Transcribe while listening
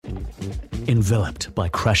Enveloped by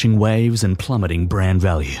crashing waves and plummeting brand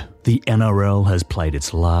value, the NRL has played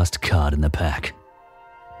its last card in the pack.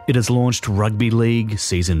 It has launched Rugby League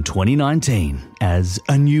Season 2019 as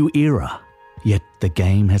a new era, yet the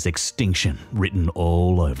game has extinction written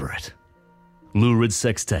all over it. Lurid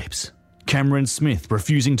sex tapes, Cameron Smith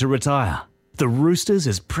refusing to retire, the Roosters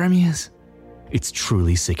as premiers. It's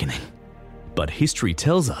truly sickening. But history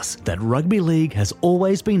tells us that Rugby League has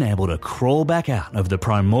always been able to crawl back out of the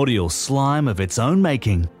primordial slime of its own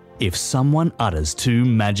making if someone utters two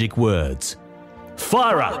magic words: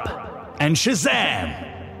 Fire Up and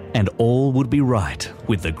Shazam! And all would be right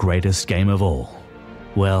with the greatest game of all.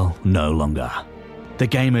 Well, no longer. The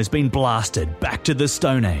game has been blasted back to the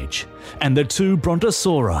Stone Age, and the two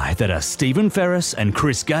brontosauri that are Stephen Ferris and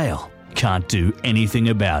Chris Gale can't do anything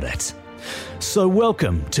about it. So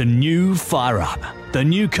welcome to New Fire Up, the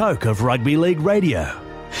new Coke of Rugby League radio.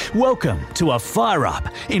 Welcome to a Fire Up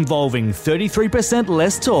involving 33%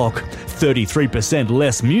 less talk, 33%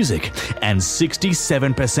 less music, and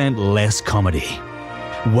 67% less comedy.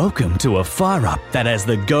 Welcome to a Fire Up that has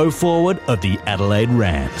the go forward of the Adelaide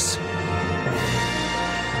Rams.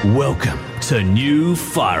 Welcome to New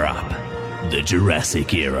Fire Up, the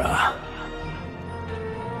Jurassic Era.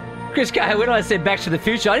 Chris Gale, when I said Back to the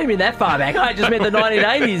Future, I didn't mean that far back. I just meant the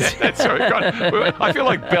 1980s. That's right. God, I feel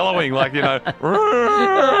like bellowing, like, out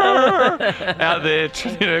there,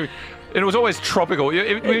 and it was always tropical.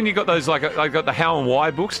 When you got those, like, I got the How and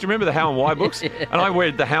Why books. Do you remember the How and Why books? Yeah. And I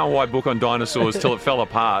read the How and Why book on dinosaurs till it fell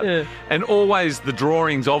apart. Yeah. And always the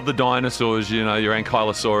drawings of the dinosaurs, your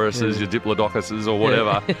ankylosauruses, your diplodocuses or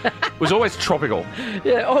whatever, was always tropical.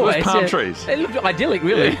 Yeah, always. It was palm trees. It looked idyllic,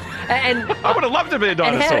 really. Yeah. And I would have loved to be a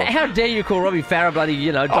dinosaur. And how dare you call Robbie Farah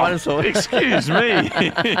bloody, dinosaur? Excuse me.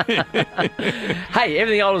 Hey,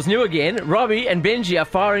 everything old is new again. Robbie and Benji are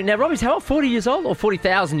firing. Now, Robbie's how old? 40 years old or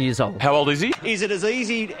 40,000 years old? How old is he? Is it as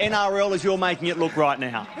easy NRL as you're making it look right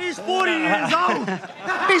now? He's 40 years old.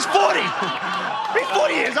 He's 40. He's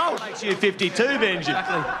 40 years old. Makes you 52,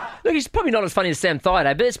 Benji. Look, he's probably not as funny as Sam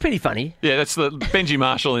Thaiday, but it's pretty funny. Yeah, that's the Benji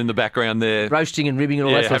Marshall in the background there. Roasting and ribbing and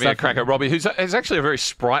all that sort of stuff. Having a crack at Robbie, who's actually a very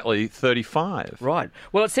sprightly 35. Right.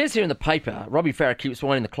 Well, it says here in the paper, Robbie Farah keeps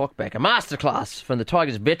winding the clock back. A masterclass from the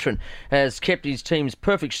Tigers veteran has kept his team's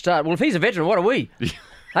perfect start. Well, if he's a veteran, what are we?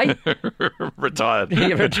 Hey? Retired.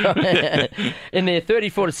 Yeah, retired. In their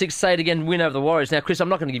 34-6 say-it-again win over the Warriors. Now, Chris, I'm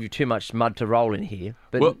not going to give you too much mud to roll in here,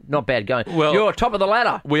 but not bad going. Well, you're top of the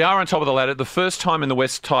ladder. We are on top of the ladder. The first time in the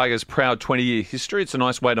West Tigers' proud 20-year history. It's a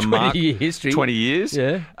nice way to mark 20-year history. 20 years.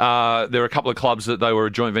 Yeah. There are a couple of clubs that they were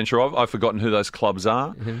a joint venture of. I've forgotten who those clubs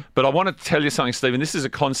are. Mm-hmm. But I want to tell you something, Stephen. This is a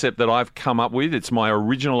concept that I've come up with. It's my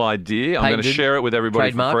original idea. I'm going to share it with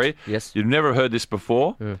everybody for free. Yes. You've never heard this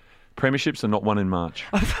before. Yeah. Premierships are not won in March.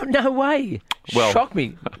 Oh, no way. Well, shock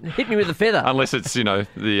me. Hit me with a feather. Unless it's, the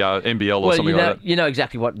NBL or something like that. You know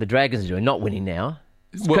exactly what the Dragons are doing, not winning now.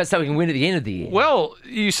 Because so we can win at the end of the year. Well,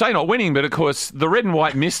 you say not winning, but of course the red and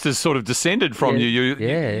white mist has sort of descended from you.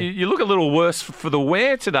 You look a little worse for the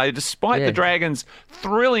wear today, despite the Dragons'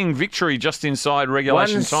 thrilling victory just inside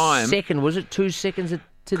regulation time. 1 second, was it? 2 seconds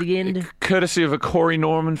to the end? Courtesy of a Corey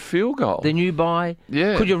Norman field goal. The new buy.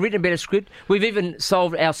 Yeah. Could you have written a better script? We've even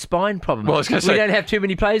solved our spine problem. Well, we don't have too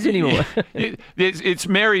many players anymore. It's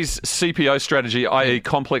Mary's CPO strategy, i.e.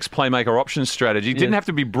 complex playmaker options strategy. Didn't have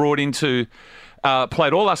to be brought into...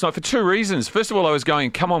 played all last night for two reasons. First of all, I was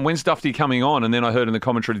going, come on, when's Dufty coming on? And then I heard in the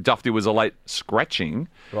commentary Dufty was a late scratching.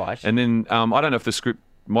 Right. And then I don't know if the script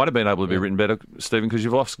might have been able to be written better, Stephen, because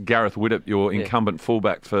you've lost Gareth Widdop, your incumbent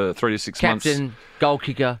fullback, for 3 to 6 months. Captain, goal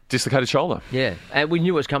kicker. Dislocated shoulder. Yeah, and we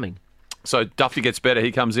knew it was coming. So Dufty gets better,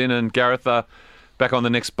 he comes in, and Gareth back on the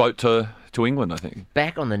next boat to England, I think.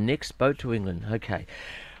 Back on the next boat to England, okay.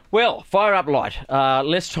 Well, fire up light.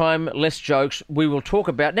 Less time, less jokes. We will talk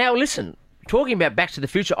about... Now, listen... Talking about Back to the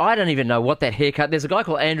Future, I don't even know what that haircut... There's a guy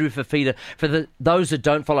called Andrew Fafita, for those that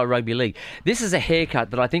don't follow rugby league. This is a haircut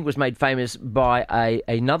that I think was made famous by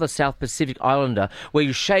another South Pacific Islander, where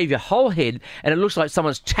you shave your whole head and it looks like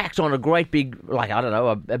someone's tacked on a great big,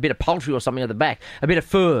 a bit of poultry or something at the back, a bit of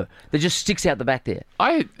fur that just sticks out the back there.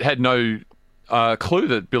 I had no... clue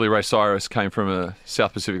that Billy Ray Cyrus came from a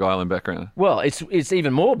South Pacific Island background. Well, it's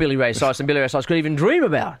even more Billy Ray Cyrus than Billy Ray Cyrus could even dream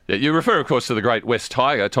about. Yeah, you refer, of course, to the great West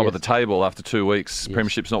Tiger, top of the table after 2 weeks. Yes.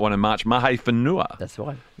 Premiership's not won in March. Mahe Whanua. That's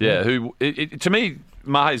right. Yeah, who to me,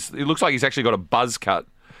 Mahe's, it looks like he's actually got a buzz cut.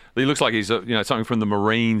 He looks like he's something from the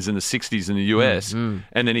Marines in the 60s in the US, and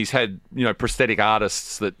then he's had prosthetic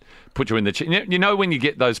artists that put you in the chair. You know when you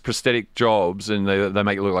get those prosthetic jobs and they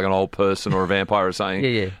make you look like an old person or a vampire or something?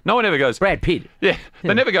 Yeah. No one ever goes... Brad Pitt. Yeah.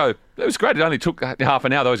 They never go, it was great. It only took half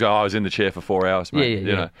an hour. They always go, I was in the chair for 4 hours, mate. Yeah.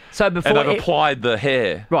 You know? So before and they've applied the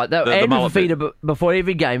hair. Right. Andrew Fafita, before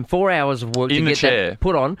every game, 4 hours of work in to the get chair. that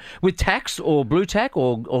put on with tax or blue tack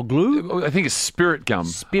or glue. I think it's spirit gum.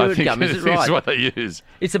 Spirit gum, is it right? Is what they use.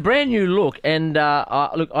 It's a brand new look, and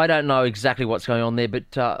look, I don't know exactly what's going on there,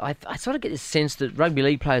 but I sort of get this sense that rugby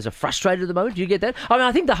league players are frustrated at the moment. Do you get that? I mean,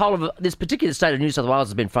 I think the whole of this particular state of New South Wales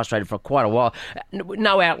has been frustrated for quite a while.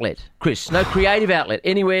 No outlet, Chris. No creative outlet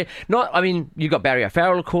anywhere. You got Barry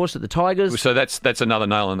O'Farrell, of course, at the Tigers. So that's another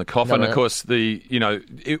nail in the coffin. Of course,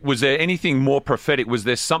 was there anything more prophetic? Was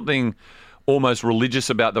there something almost religious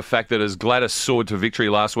about the fact that as Gladys soared to victory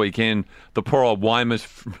last weekend, the poor old wine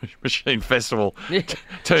machine festival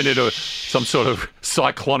turned into some sort of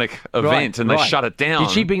cyclonic event and they shut it down?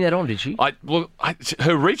 Did she bring that on, did she?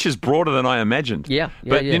 Her reach is broader than I imagined.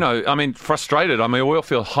 But, frustrated. I mean, we all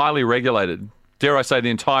feel highly regulated. Dare I say the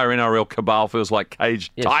entire NRL cabal feels like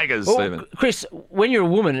caged tigers, Stephen. Chris, when you're a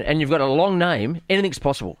woman and you've got a long name, anything's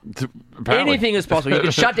possible. Apparently. Anything is possible. You can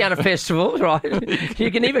shut down a festival, right? You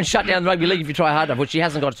can even shut down the rugby league if you try hard enough, which she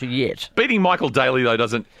hasn't got to yet. Beating Michael Daly, though,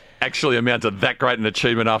 doesn't actually amount to that great an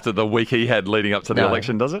achievement after the week he had leading up to the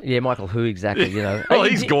election, does it? Yeah, Michael who exactly, Well,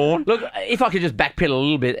 he's gone. Look, if I could just backpedal a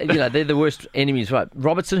little bit, they're the worst enemies, right?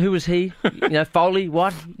 Robertson, who was he? Foley,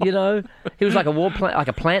 what? He was like a war plant, like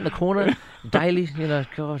a plant in the corner. Daly,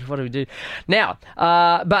 God, what do we do? Now,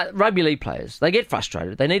 but rugby league players, they get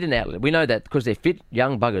frustrated. They need an outlet. We know that because they're fit,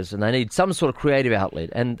 young buggers, and they need some sort of creative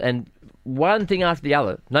outlet. And one thing after the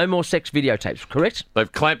other. No more sex videotapes, correct?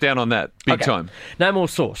 They've clamped down on that big time. No more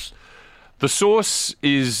sauce. The sauce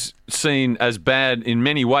is seen as bad in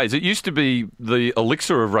many ways. It used to be the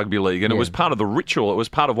elixir of rugby league, and it was part of the ritual. It was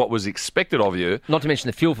part of what was expected of you. Not to mention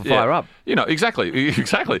the fuel for fire up. Exactly.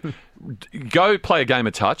 Go play a game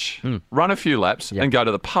of touch, run a few laps, and go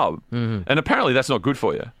to the pub. Mm-hmm. And apparently that's not good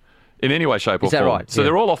for you in any way, shape, or form. Is that right? So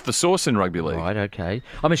they're all off the sauce in rugby league. Right, okay.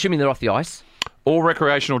 I'm assuming they're off the ice. All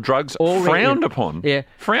recreational drugs frowned upon. Yeah.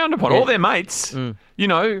 Frowned upon. Yeah. All their mates,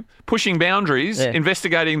 pushing boundaries,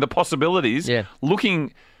 investigating the possibilities,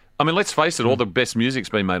 looking... I mean, let's face it, all the best music's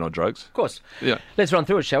been made on drugs. Of course. Yeah. Let's run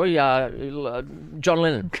through it, shall we? John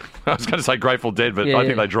Lennon. I was going to say Grateful Dead, but I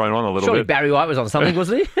think they drone on a little Surely bit. Barry White was on something,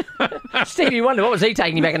 wasn't he? Stevie Wonder, what was he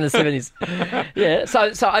taking back in the 70s? Yeah,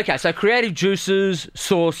 so creative juices,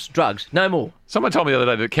 sauce, drugs, no more. Someone told me the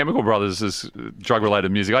other day that Chemical Brothers is drug-related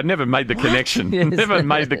music. I'd never made the connection. Yes. Never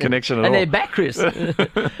made the connection at all. And they're back, Chris. Now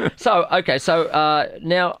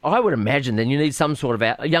I would imagine then you need some sort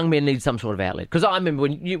of young men need some sort of outlet. Because I remember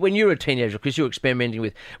when you were a teenager, Chris, you were experimenting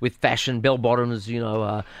with fashion, bell-bottoms,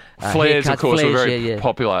 flares, of course, were very yeah.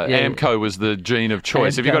 popular. Yeah. Amco was the gene of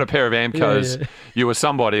choice. If you got a pair of Amcos, you were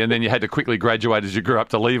somebody, and then you had to quickly graduate as you grew up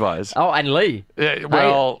to Levi's. Oh, and Lee. Yeah,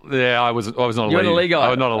 I was not a Lee. You weren't a Lee guy? I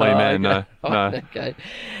was not a Lee man, okay. No. Okay.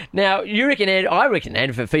 Now, I reckon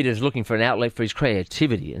Andrew Fafita is looking for an outlet for his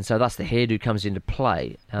creativity, and so thus the hairdo comes into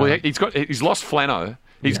play. Well, he's lost Flano.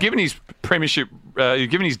 He's given his premiership, he's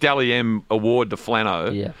given his Dally M award to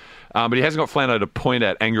Flano. Yeah. But he hasn't got Flano to point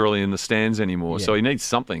at angrily in the stands anymore, so he needs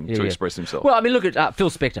something to express himself. Well, I mean, look at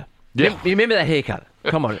Phil Spector. Yeah. You remember that haircut?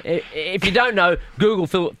 Come on. If you don't know, Google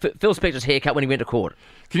Phil Spector's haircut when he went to court.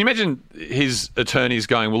 Can you imagine his attorneys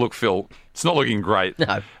going, well, look, Phil, it's not looking great.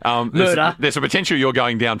 No. Murder. There's a potential you're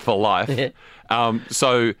going down for life. Yeah.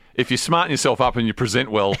 So if you smarten yourself up and you present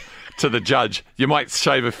well to the judge, you might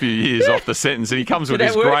shave a few years off the sentence. And he comes with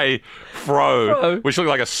his grey fro, which looked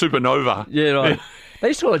like a supernova. Yeah, right. They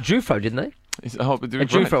used to call it Jufro, didn't they? A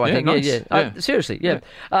Jufro, I think. Nice. Yeah. Seriously, yeah.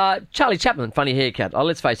 Charlie Chaplin, funny haircut. Oh,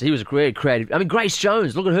 let's face it, he was very creative. I mean, Grace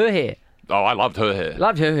Jones, look at her hair. Oh, I loved her hair.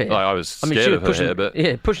 Loved her hair. I was scared of her hair, but...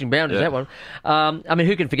 Yeah, pushing boundaries, that one. I mean,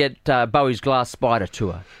 who can forget Bowie's Glass Spider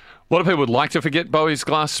tour? A lot of people would like to forget Bowie's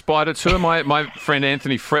Glass Spider tour. My friend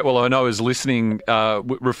Anthony Fretwell, I know is listening,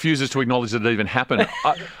 refuses to acknowledge that it even happened.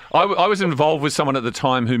 I was involved with someone at the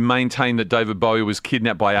time who maintained that David Bowie was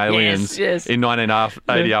kidnapped by aliens in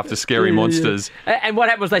 1980 after Scary Monsters. And what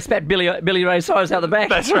happened was they spat Billy Ray Cyrus out the back.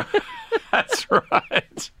 That's right. That's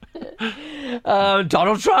right.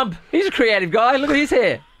 Donald Trump, he's a creative guy. Look at his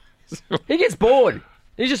hair. He gets bored.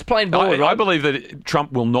 He's just plain bored. I believe that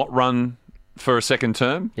Trump will not run for a second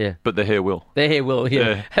term, but the hair will. The hair will,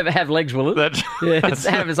 have legs, will it?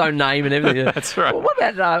 Have his own name and everything. That's right. Well,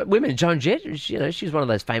 what about women? Joan Jett, she's one of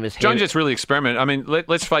those famous Joan Jett's really experimented. I mean,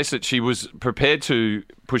 let's face it, she was prepared to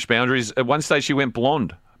push boundaries. At one stage she went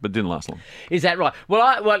blonde, but didn't last long. Is that right?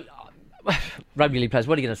 Well, rugby league players,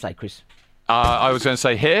 what are you going to say, Chris? I was going to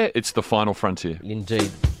say hair, it's the final frontier.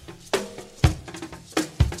 Indeed.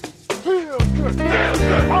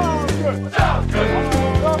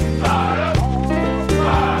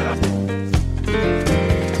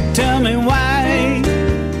 Tell me why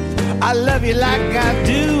I love you like I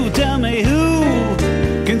do. Tell me who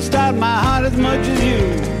can start my heart as much as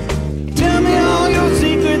you. Tell me all your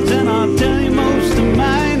secrets and I'll tell you most of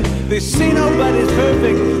mine. They say nobody's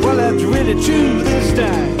perfect, well that's really true this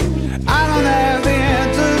time. I don't have the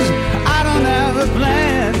answers, I don't have a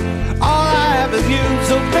plan. All I have is you,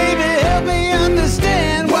 so baby help me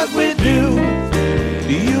understand what we do.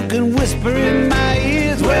 You can whisper in my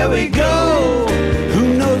ears where we go.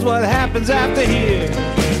 Who knows what happens after here?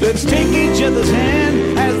 Let's take each other's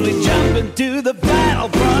hand as we jump into the final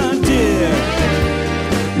frontier.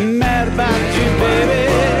 Mad about you,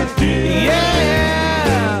 baby,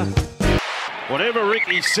 yeah. Whatever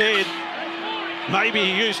Ricky said, maybe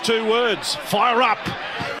he used 2 words. Fire up.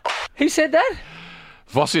 He said that?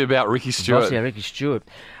 Vossi about Ricky Stewart. Vossi, Ricky Stewart.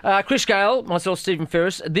 Chris Gale, myself, Stephen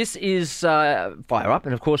Ferris. This is Fire Up,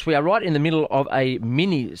 and of course we are right in the middle of a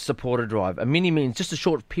mini supporter drive. A mini means just a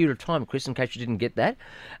short period of time, Chris, in case you didn't get that.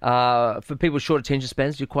 For people with short attention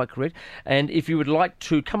spans, you're quite correct. And if you would like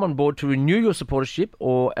to come on board to renew your supportership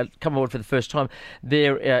or come on board for the first time,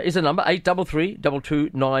 there is a number,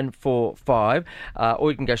 833-22945,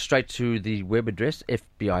 or you can go straight to the web address,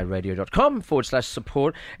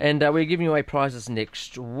 fbiradio.com/support, and we're giving away prizes next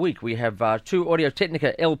week. We have 2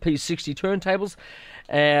 Audio-Technica LP60 turntables,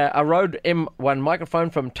 a Rode M1 microphone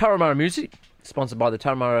from Turramurra Music, sponsored by the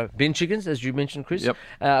Turramurra Bin Chickens, as you mentioned, Chris. Yep.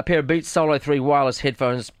 A pair of Beats Solo 3 wireless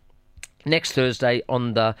headphones next Thursday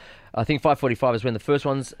on the, I think 5:45 is when the first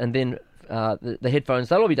ones, and then the headphones,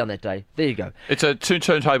 they'll all be done that day. There you go. It's a 2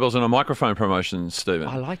 turntables and a microphone promotion, Stephen.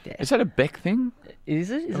 I like that. Is that a Beck thing? Is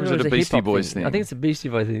it? Or is it a Beastie hip-hop Boys thing? I think it's a Beastie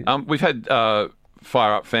Boys thing. We've had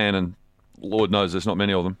Fire Up fan, and Lord knows there's not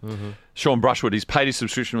many of them. Mm-hmm. Sean Brushwood, he's paid his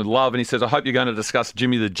subscription with love, and he says, I hope you're going to discuss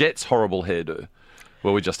Jimmy the Jet's horrible hairdo.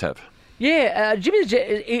 Well, we just have. Yeah, Jimmy the Jet,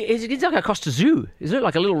 it's like a Costa Zoo. Isn't it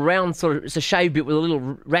like a little round sort of, it's a shaved bit with a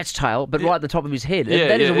little rat's tail, but right at the top of his head.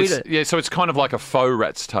 That is a weird... so it's kind of like a faux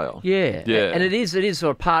rat's tail. Yeah. And it is sort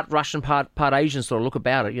of part Russian, part Asian sort of look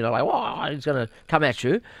about it. You know, like, oh, he's going to come at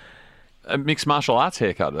you. A mixed martial arts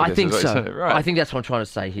haircut, I guess, think so. Right. I think that's what I'm trying to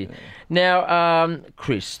say here. Yeah. Now,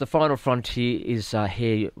 Chris, the final frontier is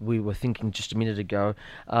here. We were thinking just a minute ago,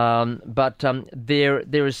 but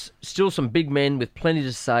there is still some big men with plenty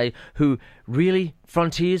to say who really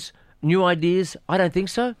frontiers, new ideas. I don't think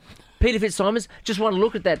so. Peter Fitzsimmons, just want to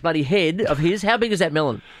look at that bloody head of his. How big is that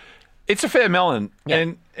melon? It's a fair melon,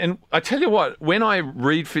 yeah. And I tell you what, when I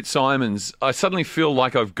read Fitzsimmons, I suddenly feel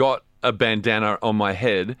like I've got a bandana on my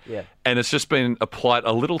head, and it's just been applied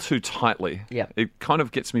a little too tightly. Yeah. It kind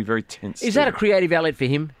of gets me very tense. Is that a creative outlet for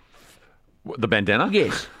him? The bandana?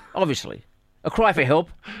 Yes, obviously. A cry for help.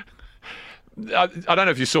 I don't know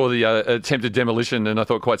if you saw the attempted demolition, and I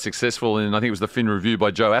thought quite successful, and I think it was the Fin Review by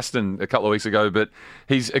Joe Aston a couple of weeks ago, but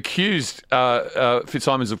he's accused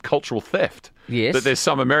Fitzsimmons of cultural theft. Yes. That there's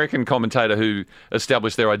some American commentator who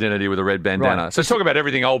established their identity with a red bandana. Right. So talk about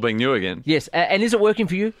everything old being new again. Yes, and is it working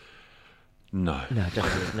for you? No. No,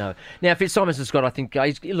 definitely no. Now, Fitzsimmons has got, I think,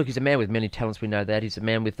 he's a man with many talents, we know that. He's a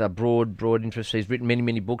man with broad interests. He's written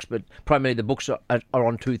many books, but primarily the books are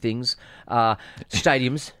on 2 things.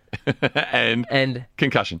 Stadiums. and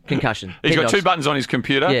concussion. He's got 2 buttons on his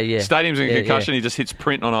computer. Yeah. Stadiums and concussion. He just hits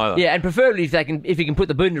print on either. Yeah, and preferably if he can put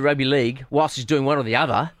the boot into rugby league whilst he's doing one or the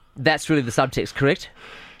other. That's really the subtext, correct?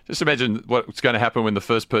 Just imagine what's going to happen when the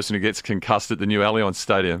first person who gets concussed at the new Allianz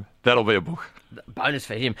Stadium. That'll be a book. Bonus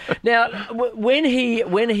for him. Now, when he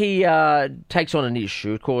takes on an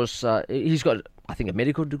issue, of course, he's got, I think, a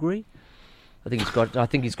medical degree. I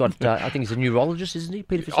think he's a neurologist, isn't he,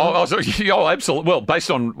 Peter Fitzsimmons? Oh, absolutely. Well,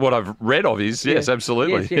 based on what I've read of his, yes,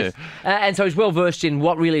 absolutely. Yes. Yeah. And so he's well versed in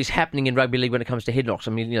what really is happening in rugby league when it comes to head knocks.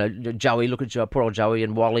 I mean, you know, Joey, look at poor old Joey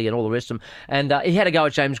and Wally and all the rest of them. And he had a go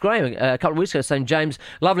at James Graham a couple of weeks ago, saying, James,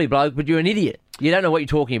 lovely bloke, but you're an idiot. You don't know what you're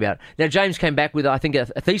talking about. Now, James came back with, I think, a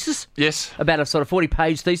thesis. Yes. About a sort of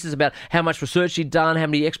 40-page thesis about how much research he'd done, how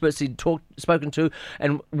many experts he'd spoken to,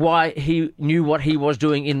 and why he knew what he was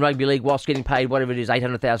doing in rugby league whilst getting paid whatever it is,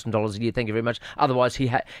 $800,000 a year. Thank you very much. Otherwise, he'd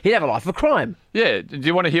have a life of crime. Yeah. Do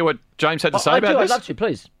you want to hear what James had to say about this? I'd love to,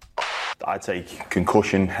 please. I take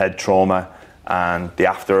concussion, head trauma, and the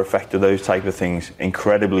after effect of those type of things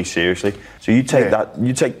incredibly seriously. So you take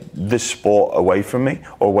you take this sport away from me,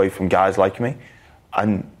 or away from guys like me,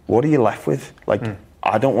 and what are you left with? Like,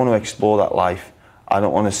 I don't want to explore that life. I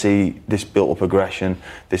don't want to see this built-up aggression,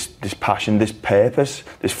 this passion, this purpose,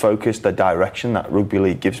 this focus, the direction that rugby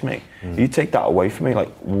league gives me. You take that away from me, like,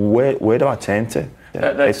 where do I turn to?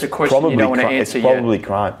 That's the question you don't want to answer yet. It's probably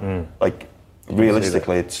crime. Like,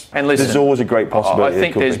 realistically, it's And listen, there's always a great possibility. I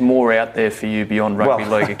think there's more out there for you beyond rugby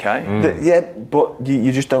league, okay? Yeah, but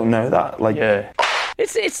you just don't know that. Like, Yeah.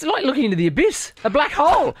 It's like looking into the abyss, a black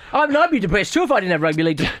hole. I'd be depressed too if I didn't have rugby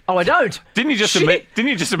league. Oh, I don't. Didn't you just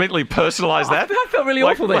immediately personalise that? I felt really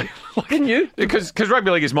awful then. Didn't you? Because rugby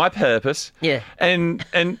league is my purpose. Yeah. And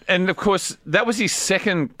of course, that was his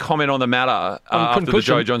second comment on the matter after the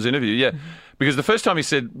Joe Johns interview. Yeah. Because the first time he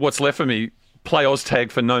said, "What's left for me? Play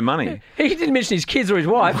Oztag for no money." He didn't mention his kids or his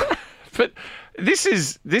wife. But this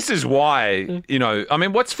is why, I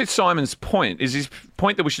mean, what's Fitzsimmons' point? Is his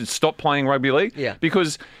point that we should stop playing rugby league? Yeah.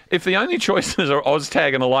 Because if the only choices are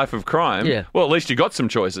Oztag and a life of crime, well, at least you got some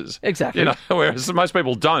choices. Exactly. Whereas most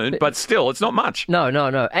people don't, but still, it's not much. No.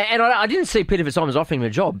 And I didn't see Peter Fitzsimmons offering him a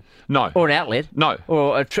job. No. Or an outlet. No.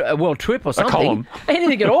 Or a world trip or something. column.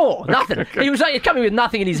 Anything at all. Nothing. He was coming with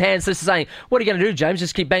nothing in his hands, just saying, what are you going to do, James?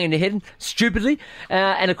 Just keep banging your head stupidly?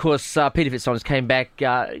 And, of course, Peter Fitzsimmons came back,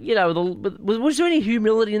 was there any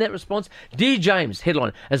humility in that response? Dear James,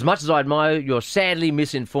 headline, as much as I admire you, you're sadly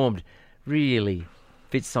misinformed. Really?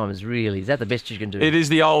 Fitzsimmons, really? Is that the best you can do? It is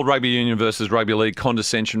the old rugby union versus rugby league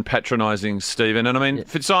condescension, patronising, Stephen. And I mean,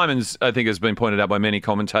 Fitzsimmons, I think, has been pointed out by many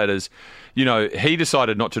commentators. He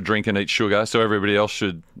decided not to drink and eat sugar, so everybody else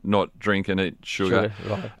should not drink and eat sugar.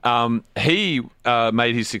 Right. He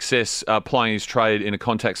made his success plying his trade in a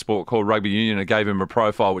contact sport called rugby union. It gave him a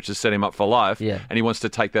profile which has set him up for life, and he wants to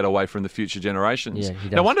take that away from the future generations. Yeah, he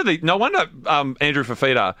does. No wonder Andrew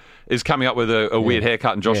Fafita is coming up with a weird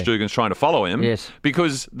haircut and Josh Dugan's trying to follow him. Yes.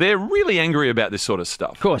 Because they're really angry about this sort of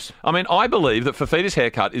stuff. Of course. I mean, I believe that Fafita's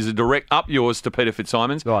haircut is a direct up yours to Peter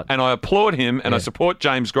Fitzsimmons, right. and I applaud him, and I support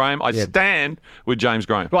James Graham. I stand with James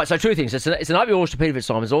Graham. Right, so two things. It's an up yours to Peter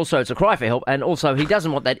Fitzsimmons. Also, it's a cry for help, and also he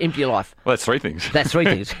doesn't want that empty life. Well, that's three things. That's three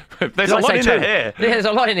things. There's a lot in that hair. There's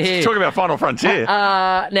a lot in here. Talk about Final Frontier.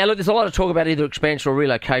 Now, look, there's a lot of talk about either expansion or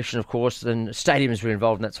relocation, of course, and stadiums were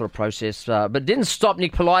involved in that sort of process. But it didn't stop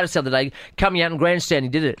Nick Politis the other day coming out and grandstanding,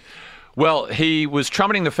 did it? Well, he was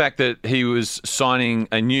trumpeting the fact that he was signing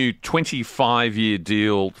a new 25-year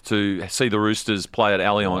deal to see the Roosters play at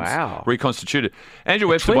Allianz reconstituted. Andrew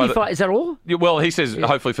Webster... 25, is that all? Well, he says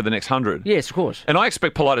hopefully for the next 100. Yes, of course. And I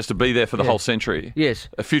expect Politis to be there for the whole century. Yes.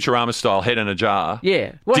 A Futurama-style head in a jar.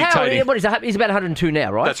 Yeah. Well, dictating... what is that? He's about 102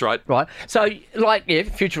 now, right? That's right. Right. So,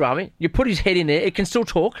 Futurama, you put his head in there, it can still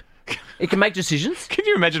talk. It can make decisions. Can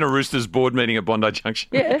you imagine a Roosters board meeting at Bondi Junction?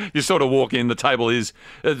 Yeah. You sort of walk in, the table is...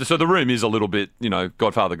 so the room is a little bit,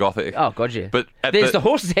 Godfather Gothic. Oh, God, yeah. But there's the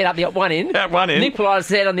horse's head up the one end. At one end. Nick Politis'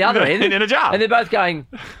 head on the other end. In a jar. And they're both going,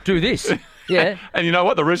 do this. Yeah. And you know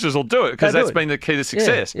what? The Roosters will do it because that's been the key to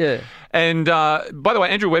success. Yeah. And by the way,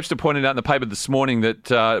 Andrew Webster pointed out in the paper this morning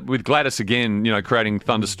that with Gladys again, creating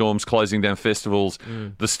thunderstorms, closing down festivals,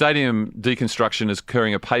 the stadium deconstruction is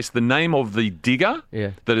occurring apace. The name of the digger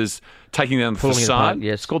that is taking down the facade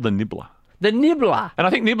is called the Nibbler. The Nibbler. And I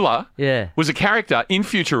think Nibbler was a character in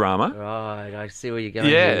Futurama. Right, I see where you're going.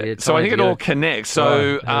 Yeah, so I think it all connects.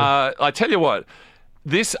 So I tell you what,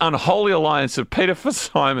 this unholy alliance of Peter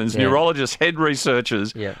Fitzsimmons, neurologists, head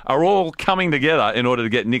researchers, are all coming together in order to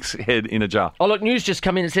get Nick's head in a jar. Oh, look, news just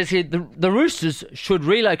come in. It says here, the Roosters should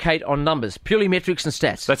relocate on numbers, purely metrics and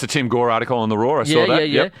stats. That's a Tim Gore article on The Raw. I saw that.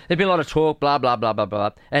 Yeah. There's been a lot of talk, blah, blah, blah, blah, blah.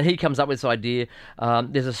 And he comes up with this idea.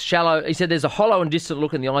 He said there's a hollow and distant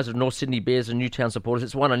look in the eyes of North Sydney Bears and Newtown supporters.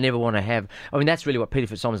 It's one I never want to have. I mean, that's really what Peter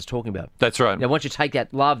Fitzsimmons is talking about. That's right. Now, once you take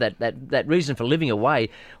that love, that reason for living away,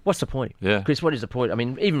 what's the point? Yeah. Chris, what is the point? I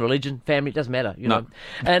mean, even religion, family, it doesn't matter, know.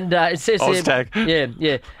 And it says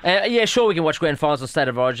Oztag. sure, we can watch grand finals of State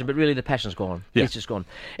of Origin, but really the passion's gone. Yeah. It's just gone.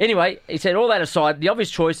 Anyway, he said, all that aside, the obvious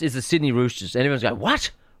choice is the Sydney Roosters. And everyone's going, what?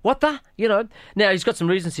 What the? Now, he's got some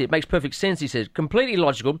reasons here. It makes perfect sense, he said. Completely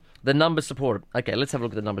logical. The numbers support it. Okay, let's have a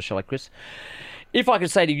look at the numbers, shall I, Chris? If I could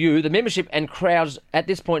say to you, the membership and crowds at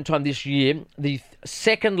this point in time this year, the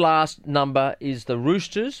second last number is the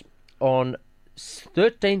Roosters on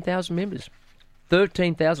 13,000 members.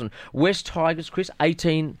 13,000. West Tigers, Chris,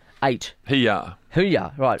 18,800.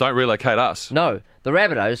 Hoo-yah, right. Don't relocate us. No. The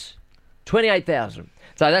Rabbitohs, 28,000.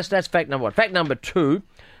 So that's fact number one. Fact number two,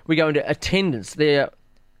 we go into attendance. They're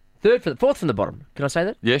fourth from the bottom. Can I say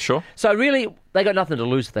that? Yeah, sure. So really, they got nothing to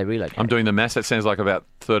lose if they relocate. I'm doing the maths. That sounds like about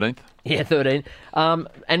 13th. Yeah, 13. And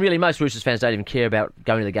really, most Roosters fans don't even care about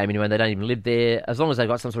going to the game anyway. And they don't even live there. As long as they've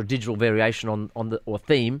got some sort of digital variation or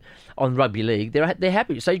theme on rugby league, they're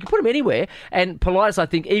happy. So you can put them anywhere. And Politis, I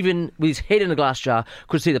think, even with his head in a glass jar,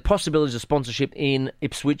 could see the possibilities of sponsorship in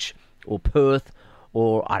Ipswich or Perth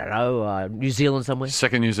or, I don't know, New Zealand somewhere.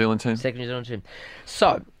 Second New Zealand team.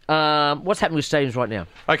 So, What's happening with stadiums right now?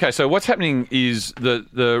 Okay, so what's happening is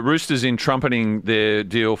the Roosters, in trumpeting their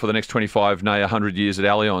deal for the next 25, nay, 100 years at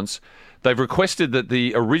Allianz, they've requested that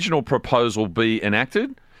the original proposal be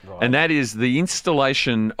enacted, and that is the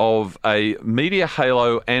installation of a media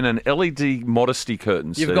halo and an LED modesty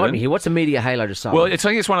curtain. You've got me here. What's a media halo to start? Well, I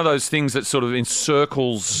think it's one of those things that sort of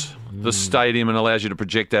encircles the stadium and allows you to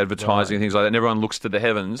project advertising and things like that. And everyone looks to the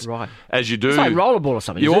heavens, as you do. It's like rollerball or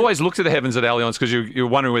something. You always look to the heavens at Allianz because you're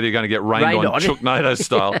wondering whether you're going to get rained on, Chuck Nato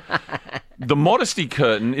style. The modesty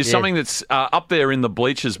curtain is something that's up there in the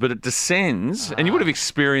bleachers, but it descends, and you would have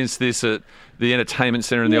experienced this at the entertainment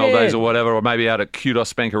centre in the old days or whatever, or maybe out at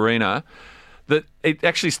Kudos Bank Arena, that it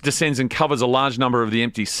actually descends and covers a large number of the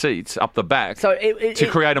empty seats up the back to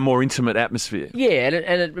create a more intimate atmosphere. Yeah,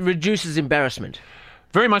 and it reduces embarrassment.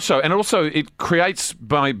 Very much so. And also it creates,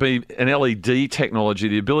 by an LED technology,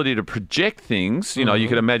 the ability to project things. You know, you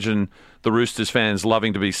could imagine the Roosters fans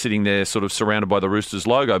loving to be sitting there sort of surrounded by the Roosters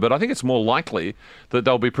logo, but I think it's more likely that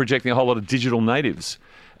they'll be projecting a whole lot of digital natives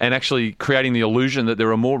and actually creating the illusion that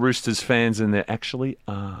there are more Roosters fans than there actually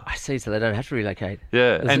are. I see, so they don't have to relocate.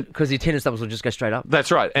 Yeah. Because the attendance numbers will just go straight up.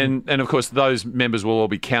 That's right. And of course, those members will all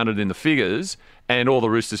be counted in the figures, and all the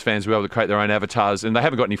Roosters fans will be able to create their own avatars, and they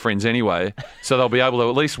haven't got any friends anyway, so they'll be able to,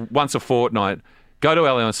 at least once a fortnight, go to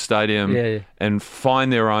Allianz Stadium and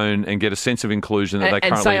find their own and get a sense of inclusion that they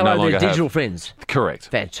currently no longer have. And say hello to their digital friends. Correct.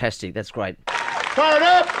 Fantastic. That's great. Fired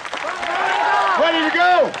up! Ready to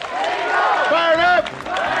go! Fired up!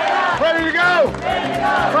 Ready to go!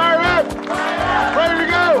 Fired up! Ready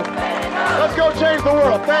to go! Let's go change the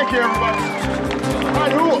world. Thank you, everybody. All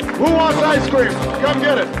right, who wants ice cream? Come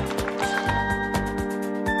get it.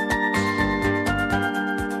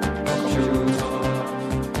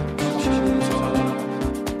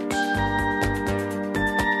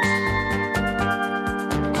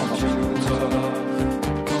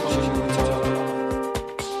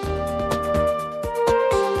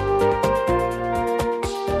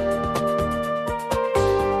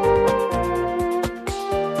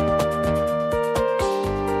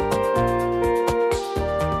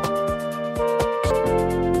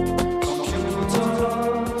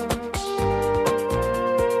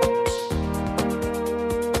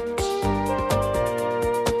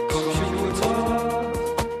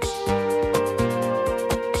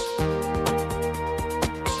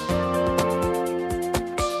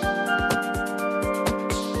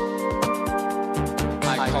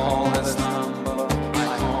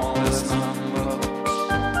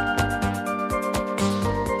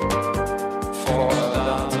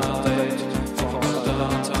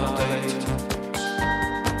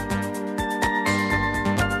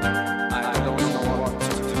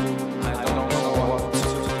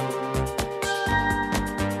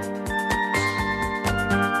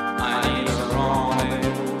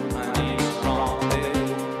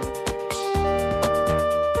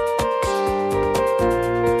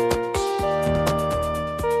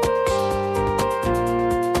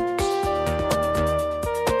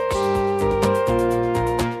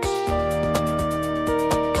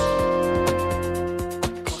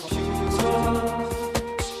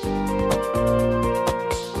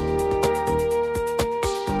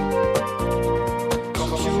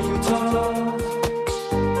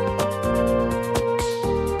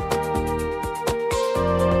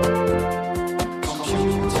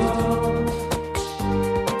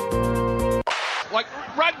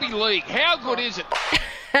 League. How good is it?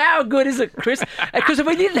 How good is it, Chris? Because if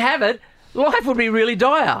we didn't have it, life would be really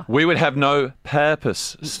dire. We would have no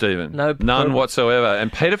purpose, Stephen. None whatsoever.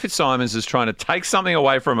 And Peter Fitzsimmons is trying to take something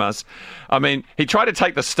away from us. I mean, he tried to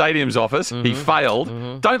take the stadiums off us. He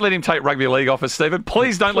failed. Don't let him take rugby league off us, Stephen.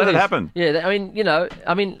 Please don't let it happen. Yeah,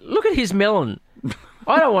 I mean, look at his melon.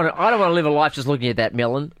 I don't want to live a life just looking at that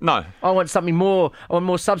melon. No. I want something more. I want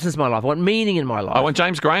more substance in my life. I want meaning in my life. I want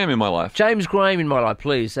James Graham in my life. James Graham in my life,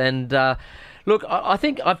 please. And look, I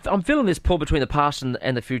think I'm feeling this pull between the past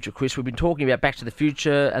and the future, Chris. We've been talking about Back to the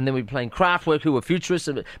Future, and then we've been playing Kraftwerk, who were futurists,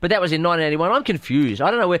 but that was in 1981. I'm confused.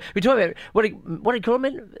 I don't know where we're talking about. What do you call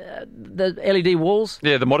them? The LED walls?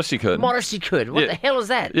 Yeah, the modesty curtain. Modesty curtain. What the hell is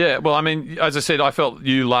that? Yeah, well, I mean, as I said, I felt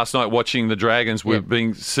you last night watching the Dragons were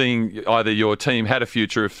seeing either your team had a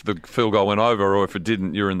future if the field goal went over, or if it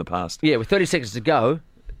didn't, you're in the past. Yeah, with 30 seconds to go.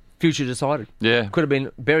 Future decided. Yeah. Could have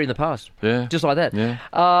been buried in the past. Yeah. Just like that. Yeah.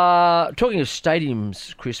 Talking of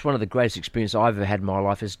stadiums, Chris, one of the greatest experiences I've ever had in my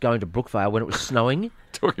life is going to Brookvale when it was snowing.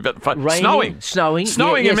 Talking about the fun. Snowing. Snowing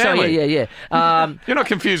in Manly. Yeah. You're not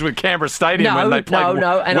confused with Canberra Stadium when they played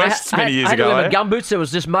West many years ago, I had to live in gumboots. There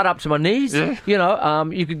was just mud up to my knees. Yeah.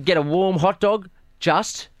 You could get a warm hot dog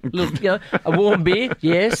Just, a warm beer,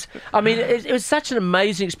 yes. I mean, it was such an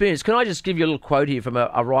amazing experience. Can I just give you a little quote here from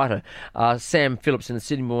a writer, Sam Phillips in the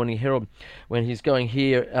Sydney Morning Herald, when he's going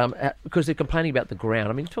here, because they're complaining about the ground.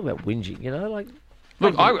 I mean, talk about whinging, like...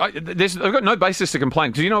 Look, I've got no basis to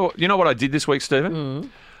complain, because you know what I did this week,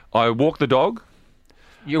 Stephen? I walked the dog.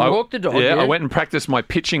 You walked the dog, yeah. I went and practiced my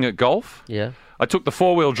pitching at golf. Yeah. I took the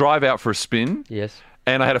four-wheel drive out for a spin. Yes.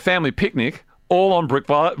 And I had a family picnic, all on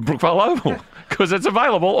Brookvale Oval, because it's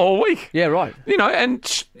available all week. Yeah, right. And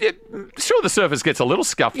sure, the surface gets a little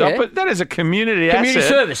scuffed up, but that is a community asset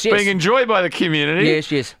service, yes. being enjoyed by the community.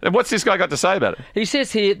 Yes. And what's this guy got to say about it? He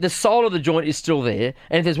says here, the soul of the joint is still there,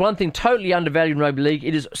 and if there's one thing totally undervalued in rugby league,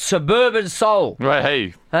 it is suburban soul.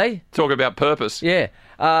 Right, hey? Talk about purpose. Yeah.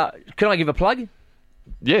 Can I give a plug?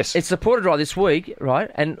 Yes. It's supporter drive this week,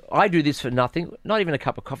 right? And I do this for nothing, not even a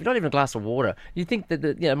cup of coffee, not even a glass of water. You think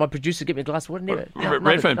that my producer get me a glass of water? Never.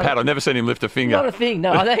 Redfern Pat, I've never seen him lift a finger. Not a thing,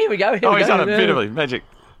 no. Here we go. He's done it beautifully. Magic.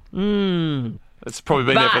 It's probably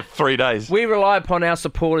been there for 3 days. We rely upon our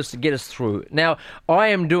supporters to get us through. Now, I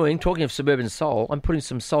am talking of suburban soul, I'm putting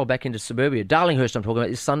some soul back into suburbia. Darlinghurst I'm talking about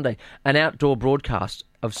this Sunday, an outdoor broadcast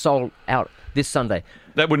of soul out this Sunday.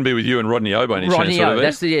 That wouldn't be with you and Rodney O by any chance, would it be?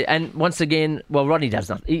 That's the... And once again, well, Rodney does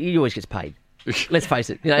nothing. He always gets paid. Let's face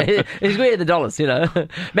it. He's good at the dollars,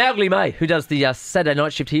 Mowgli May, who does the Saturday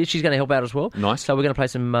night shift here, she's going to help out as well. Nice. So we're going to play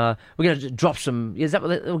some... we're going to drop some... Is that what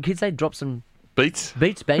the little kids say? Drop some... Beats,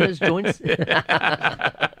 bangers, joints.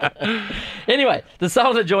 Anyway, the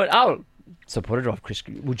soul of the joint. Oh, supporter drive, Chris.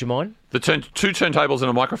 Would you mind? The two turntables and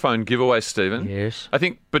a microphone giveaway, Stephen. Yes. I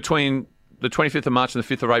think between the 25th of March and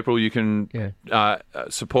the 5th of April, you can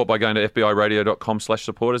support by going to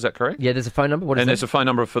fbiradio.com/support. Is that correct? Yeah, there's a phone number. What is that? There's a phone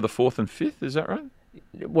number for the 4th and 5th. Is that right?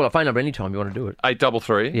 Well, a phone number anytime you want to do it.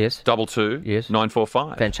 833 yes 22 yes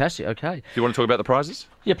 945. Fantastic. Okay. Do you want to talk about the prizes?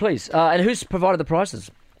 Yeah, please. And who's provided the prizes?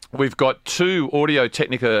 We've got 2 Audio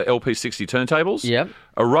Technica LP60 turntables. Yep.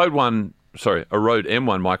 A Rode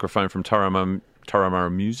M1 microphone from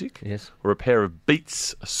Turramurra Music. Yes. Or a pair of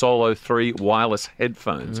Beats Solo 3 wireless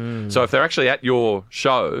headphones. So if they're actually at your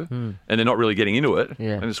show and they're not really getting into it,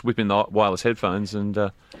 and just whip in the wireless headphones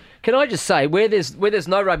and... Can I just say, where there's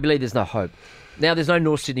no rugby league, there's no hope. Now, there's no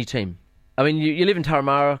North Sydney team. I mean, you live in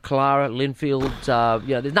Turramurra, Kalara, Linfield,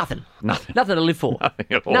 there's nothing. Nothing to live for.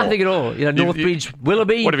 Nothing at all. Northbridge,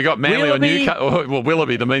 Willoughby. What have you got, Manly or Newcastle? Well,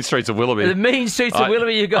 Willoughby, the mean streets of Willoughby. The mean streets of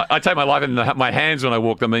Willoughby you got. I take my life in my hands when I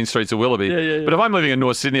walk the mean streets of Willoughby. Yeah. But if I'm living in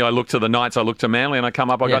North Sydney, I look to the Knights, I look to Manly, and I come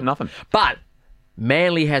up, I got nothing. But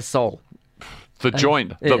Manly has soul. The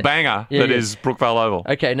joint, the banger that is Brookvale Oval.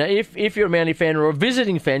 Okay, now if you're a Manly fan or a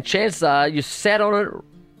visiting fan, chances are you sat on it,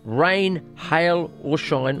 rain, hail, or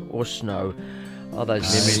shine, or snow. Oh, those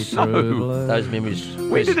memories. Snow. Those memories.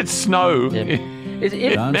 When did it snow?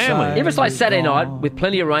 Yeah. Manly. If it's like Saturday night with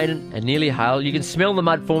plenty of rain and nearly hail, you can smell the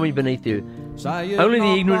mud forming beneath you. Only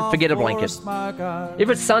the ignorant forget a blanket. If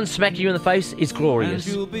it's sun smacking you in the face, it's glorious.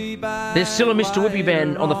 There's still a Mr. Whippy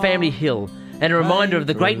van on the family hill, and a reminder of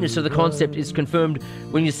the greatness of the concept is confirmed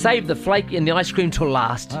when you save the flake in the ice cream till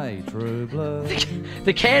last.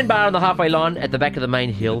 The can bar on the halfway line at the back of the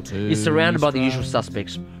main hill is surrounded by the usual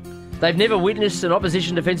suspects. They've never witnessed an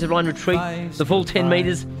opposition defensive line retreat the full 10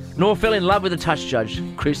 metres, nor fell in love with a touch judge,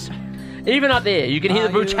 Chris. Even up there, you can hear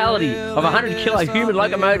the brutality of a 100-kilo human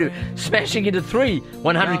locomotive smashing into 3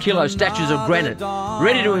 100-kilo statues of granite,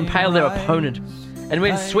 ready to impale their opponent. And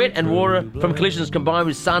when sweat and water from collisions combine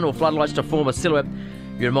with sun or floodlights to form a silhouette,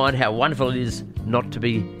 you remind how wonderful it is not to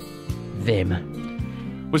be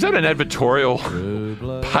them. Was that an advertorial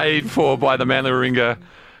paid for by the Manly Warringah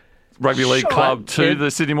Rugby League Club to the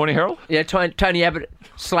Sydney Morning Herald? Yeah, Tony Abbott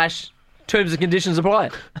 / terms and conditions apply.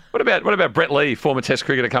 What about Brett Lee, former Test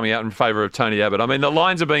cricketer, coming out in favour of Tony Abbott? I mean, the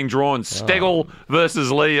lines are being drawn. Stegel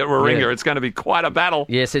versus Lee at Warringah. Yeah. It's going to be quite a battle.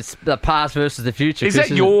 Yes, it's the past versus the future. Is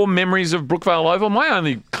that your memories of Brookvale Oval? My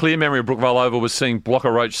only clear memory of Brookvale Oval was seeing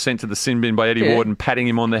Blocker Roach sent to the sin bin by Eddie Ward and patting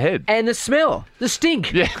him on the head. And the smell, the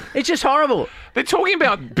stink. Yeah. It's just horrible. They're talking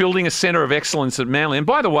about building a centre of excellence at Manly. And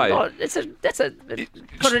by the way... that's a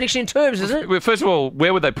contradiction in terms, isn't it? Well, first of all,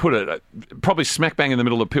 where would they put it? Probably smack bang in the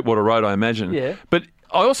middle of Pittwater Road, I imagine. Yeah. But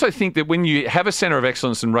I also think that when you have a centre of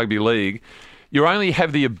excellence in rugby league, you only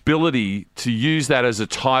have the ability to use that as a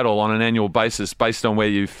title on an annual basis based on where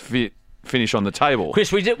you fit finish on the table.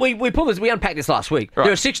 Chris, we pulled this. We unpacked this last week. Right.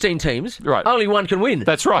 There are 16 teams. Right. Only one can win.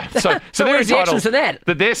 That's right. So where's the excellence in that?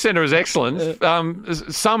 That their centre is excellent.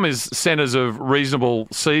 Some is centres of reasonable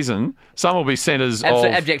season. Some will be centres of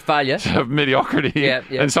abject failure, of mediocrity,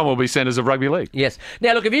 and some will be centres of rugby league. Yes.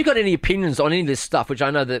 Now, look, have you got any opinions on any of this stuff, which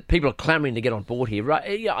I know that people are clamouring to get on board here,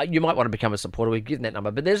 right? You might want to become a supporter. We've given that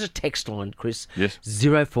number. But there's a text line, Chris. Yes.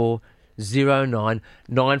 0409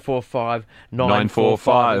 945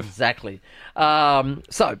 945. Exactly.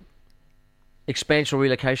 So, expansion or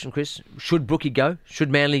relocation, Chris? Should Brookie go?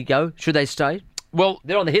 Should Manly go? Should they stay? Well,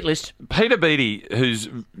 they're on the hit list. Peter Beattie, who's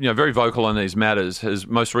very vocal on these matters, has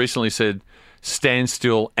most recently said, stand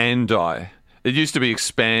still and die. It used to be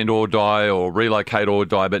expand or die or relocate or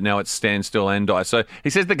die, but now it's stand still and die. So he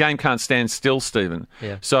says the game can't stand still, Stephen.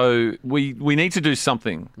 Yeah. So we need to do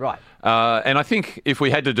something. Right. And I think if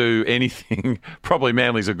we had to do anything, probably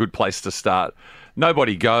Manly's a good place to start.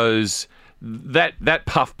 Nobody goes. That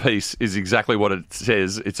puff piece is exactly what it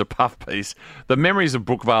says. It's a puff piece. The memories of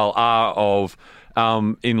Brookvale are of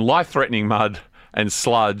in life-threatening mud and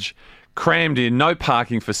sludge, crammed in, no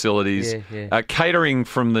parking facilities, catering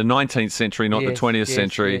from the 19th century, not the 20th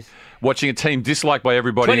century, watching a team disliked by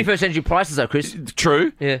everybody. 21st century prices, though, Chris.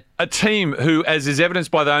 True. Yeah. A team who, as is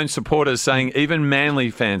evidenced by their own supporters, saying even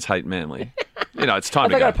Manly fans hate Manly. It's time to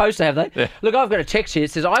go. They've got a poster, have they? Yeah. Look, I've got a text here.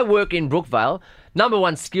 It says, I work in Brookvale. Number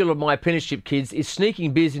one skill of my apprenticeship kids is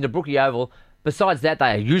sneaking beers into Brookie Oval. Besides that,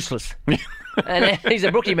 they are useless. And he's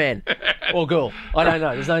a Brookie man. Or girl. I don't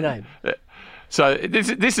know. There's no name. So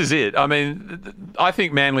this is it. I mean, I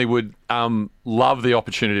think Manly would love the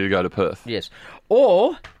opportunity to go to Perth. Yes.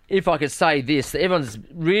 Or, if I could say this, everyone's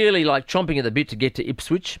really chomping at the bit to get to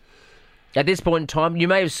Ipswich. At this point in time, you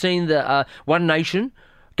may have seen the One Nation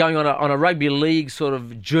going on a rugby league sort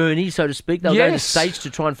of journey, so to speak. They'll go to the States to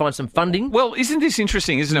try and find some funding. Well, isn't this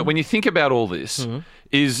interesting, isn't it? When you think about all this,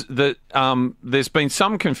 is that there's been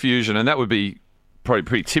some confusion, and that would be probably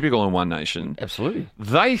pretty typical in One Nation. Absolutely.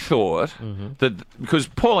 They thought that, because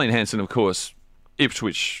Pauline Hanson, of course,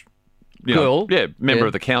 Ipswich... member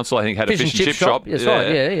of the council, I think, had a fish and chip shop. That's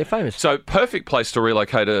right, yeah, famous. So perfect place to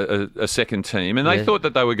relocate a second team. And they thought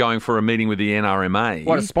that they were going for a meeting with the NRMA.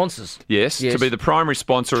 What are sponsors? Yes, to be the primary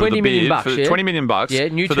sponsor of the bid. Bucks, for $20 million bucks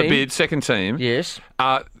new for team. the bid, second team. Yes.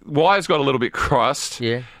 Wires got a little bit crossed.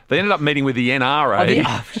 Yeah. They ended up meeting with the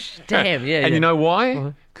NRA. Damn, yeah. And you know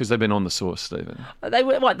why? Because they've been on the sauce, Stephen. They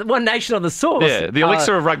were, the One Nation on the sauce? Yeah, the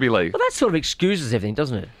elixir of rugby league. Well, that sort of excuses everything,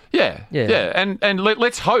 doesn't it? Yeah. And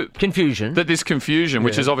let's hope that this confusion,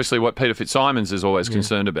 which is obviously what Peter Fitzsimmons is always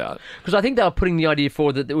concerned about. Because I think they were putting the idea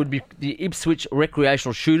forward that there would be the Ipswich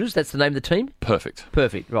Recreational Shooters. That's the name of the team? Perfect,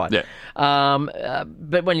 right. Yeah.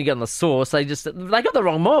 But when you get on the sauce, they got the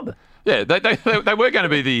wrong mob. Yeah, they were going to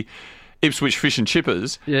be the Ipswich Fish and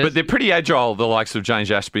Chippers, but they're pretty agile, the likes of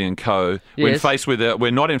James Ashby and co. When faced with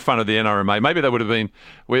we're not in front of the NRMA. Maybe they would have been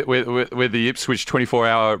with the Ipswich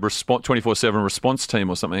 24/7 response team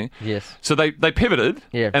or something. Yes. So they pivoted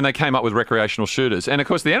and they came up with recreational shooters. And of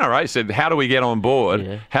course the NRA said, how do we get on board?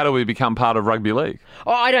 Yeah. How do we become part of rugby league?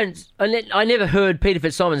 Oh, I never heard Peter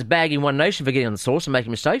Fitzsimmons bagging One Nation for getting on the sauce and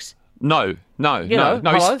making mistakes. No.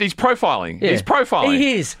 He's profiling. Yeah. He's profiling.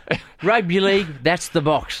 He is. Rugby league, that's the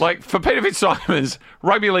box. Like, for Peter Fitzsimmons,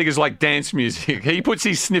 rugby league is like dance music. He puts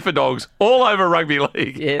his sniffer dogs all over rugby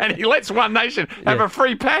league, and he lets One Nation have a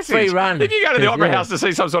free passage. Free run. If you go to the Opera House to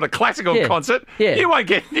see some sort of classical concert, you won't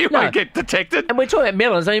get detected. And we're talking about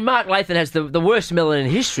melons. I mean, Mark Latham has the worst melon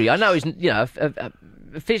in history. I know he's,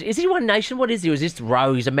 is he One Nation? What is he? Or is this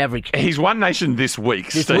Rowe? He's a maverick. He's One Nation this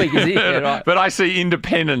week. This week, is he? Yeah, right. But I see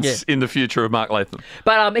independence in the future of Mark Latham.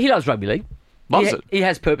 But he loves rugby league. Loves it. He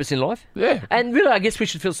has purpose in life. Yeah. And really, I guess we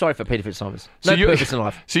should feel sorry for Peter Fitzsimmons. No purpose in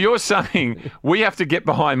life. So you're saying we have to get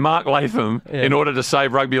behind Mark Latham in order to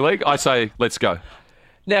save rugby league? I say, let's go.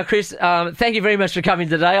 Now, Chris, thank you very much for coming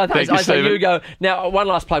today. I say you go. Now, one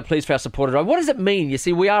last plug, please, for our supporter drive. What does it mean? You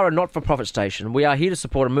see, we are a not-for-profit station. We are here to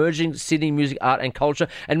support emerging Sydney music, art and culture,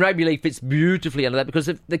 and rugby league fits beautifully under that, because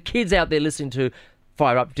if the kids out there listening to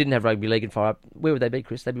Fire Up didn't have rugby league and Fire Up, where would they be,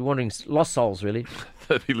 Chris? They'd be wandering, lost souls, really.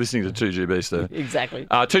 They'd be listening to 2GB, Steve. Exactly.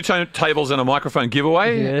 2 tables and a microphone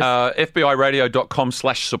giveaway. Yes.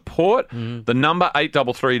 FBIRadio.com/support. The number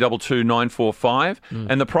 833 945.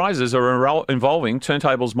 And the prizes are involving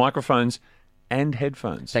turntables, microphones and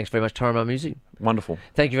headphones. Thanks very much, Torimo Music. Wonderful.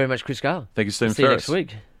 Thank you very much, Chris Gale. Thank you, Stephen See you Ferris. next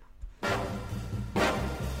week.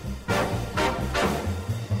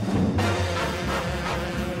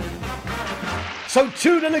 So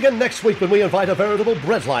tune in again next week when we invite a veritable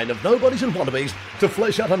breadline of nobodies and wannabes to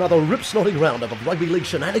flesh out another rip-snorting roundup of rugby league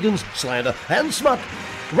shenanigans, slander and smut,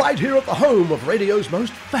 right here at the home of radio's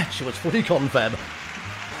most fatuous footy confab.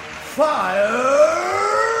 Fire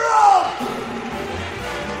up!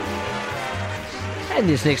 And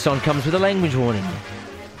this next song comes with a language warning.